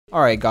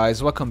Alright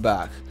guys, welcome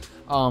back.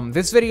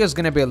 This video is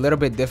gonna be a little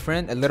bit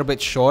different, a little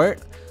bit short,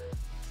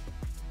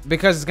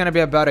 because it's gonna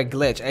be about a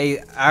glitch, a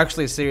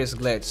actually serious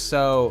glitch.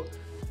 So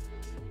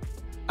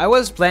I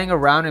was playing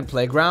around in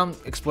Playground,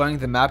 exploring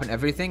the map and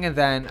everything, and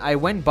then I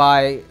went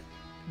by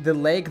the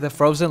lake, the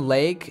frozen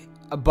lake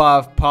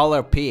above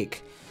Polar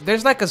Peak.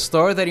 There's like a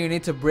store that you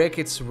need to break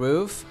its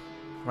roof,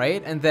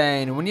 right? And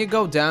then when you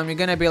go down, you're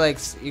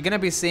gonna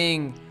be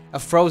seeing a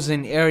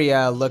frozen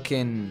area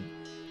looking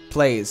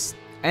place.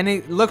 And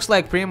it looks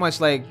like pretty much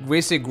like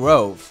Greasy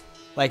Grove.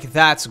 Like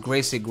that's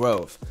Greasy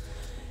Grove.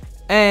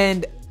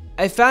 And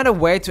I found a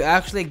way to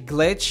actually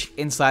glitch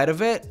inside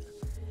of it.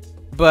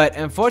 But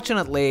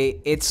unfortunately,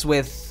 it's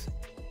with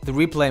the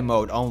replay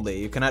mode only.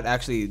 You cannot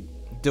actually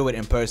do it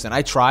in person.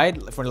 I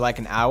tried for like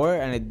an hour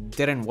and it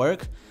didn't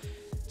work.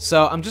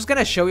 So I'm just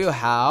gonna show you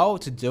how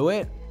to do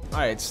it.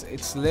 Alright,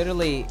 it's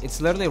literally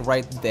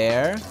right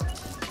there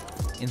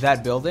in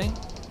that building.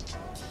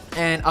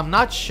 And I'm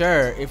not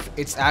sure if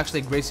it's actually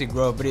Greasy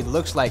Grove, but it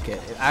looks like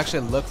it. It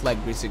actually looked like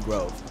Greasy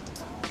Grove.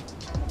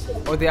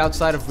 Or the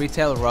outside of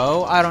Retail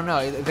Row. I don't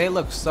know. They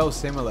look so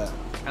similar.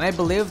 And I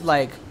believe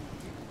like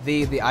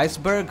the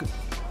iceberg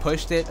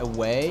pushed it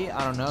away.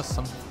 I don't know,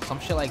 some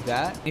shit like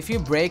that. If you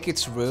break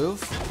its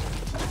roof,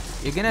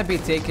 you're gonna be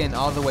taken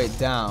all the way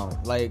down,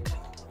 like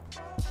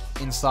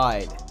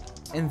inside.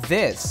 And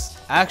this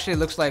actually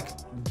looks like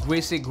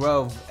Greasy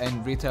Grove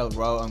and Retail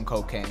Row on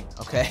cocaine,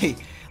 okay?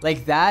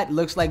 Like that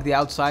looks like the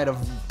outside of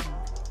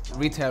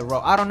Retail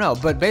Row. I don't know,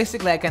 but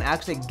basically I can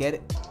actually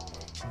get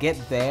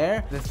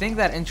there. The thing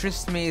that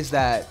interests me is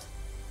that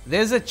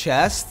there's a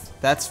chest.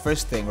 That's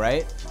first thing,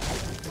 right?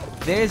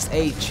 There's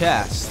a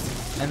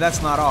chest, and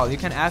that's not all. You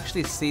can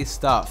actually see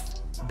stuff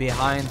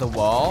behind the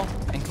wall,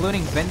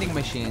 including vending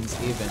machines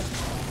even.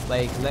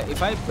 Like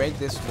if I break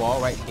this wall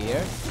right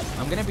here,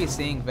 I'm gonna be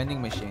seeing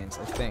vending machines,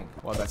 I think.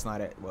 Well, that's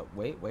not it. Well,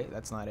 wait,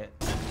 that's not it.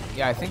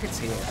 Yeah, I think it's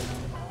here.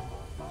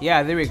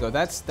 Yeah, there we go.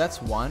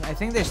 That's one. I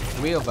think there's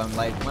 3 of them.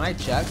 Like when I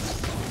checked,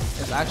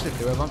 there's actually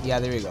 3 of them. Yeah,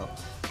 there we go.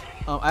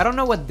 I don't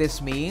know what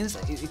this means.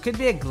 It could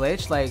be a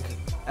glitch. Like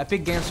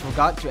Epic Games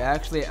forgot to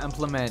actually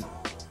implement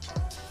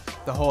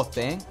the whole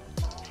thing,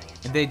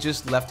 and they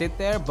just left it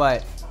there.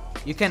 But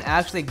you can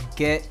actually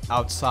get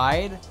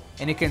outside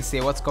and you can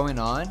see what's going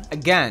on.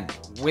 Again,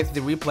 with the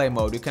replay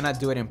mode, you cannot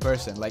do it in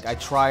person. Like I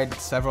tried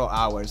several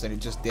hours and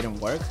it just didn't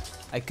work.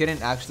 I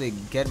couldn't actually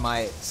get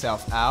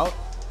myself out.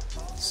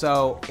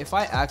 So if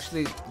I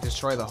actually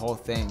destroy the whole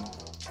thing,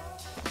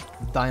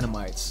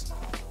 dynamites.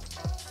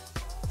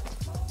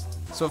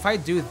 So if I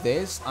do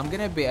this, I'm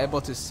gonna be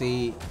able to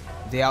see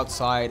the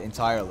outside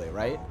entirely,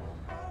 right?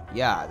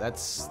 Yeah,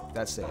 that's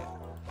it.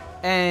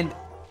 And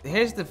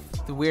here's the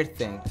weird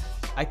thing.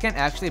 I can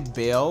actually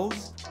build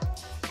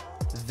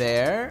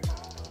there,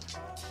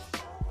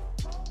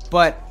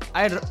 but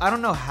I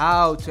don't know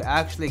how to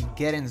actually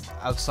get in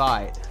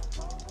outside.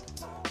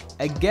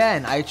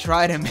 Again, I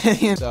tried a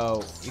million.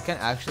 So you can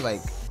actually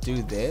like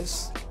do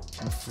this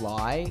and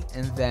fly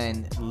and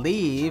then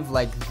leave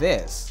like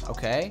this,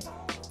 okay?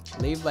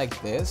 Leave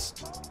like this.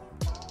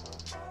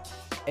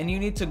 And you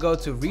need to go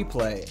to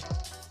replay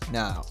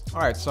now.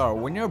 Alright, so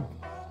when you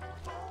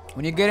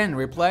get in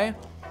replay,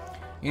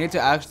 you need to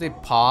actually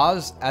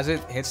pause as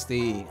it hits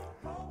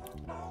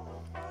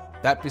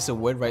that piece of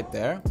wood right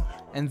there.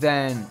 And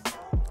then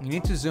you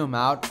need to zoom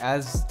out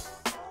as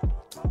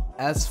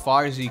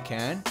far as you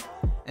can.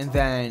 And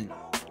then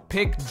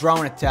pick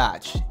drone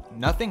attach.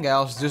 Nothing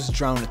else, just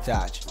drone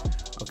attach.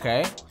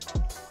 Okay?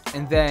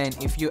 And then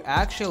if you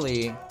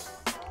actually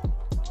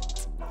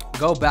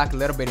go back a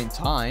little bit in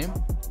time.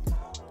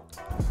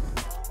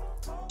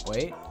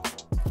 Wait.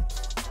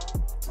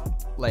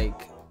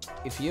 Like,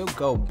 if you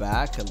go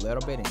back a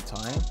little bit in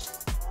time.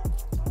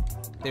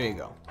 There you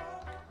go.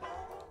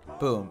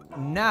 Boom.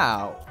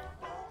 Now,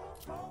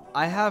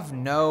 I have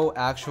no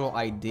actual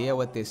idea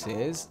what this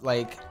is.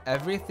 Like,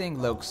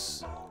 everything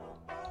looks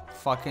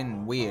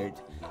fucking weird.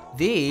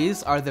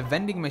 These are the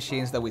vending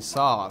machines that we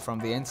saw from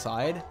the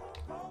inside.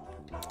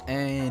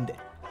 And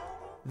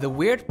the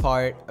weird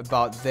part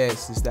about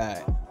this is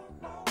that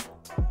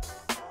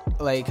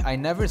like I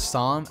never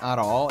saw them at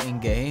all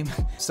in game.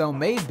 So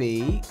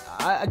maybe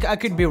I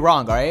could be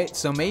wrong, alright?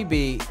 So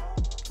maybe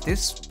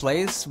this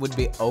place would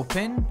be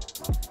open,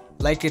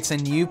 like it's a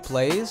new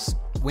place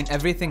when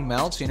everything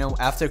melts, you know,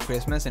 after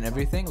Christmas and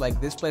everything.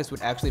 Like this place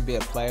would actually be a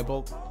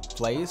playable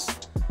place.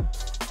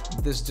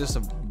 There's just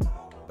a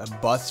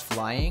bus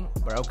flying,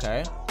 but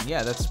okay.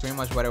 Yeah, that's pretty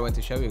much what I want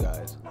to show you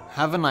guys.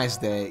 Have a nice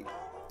day.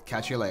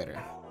 Catch you later.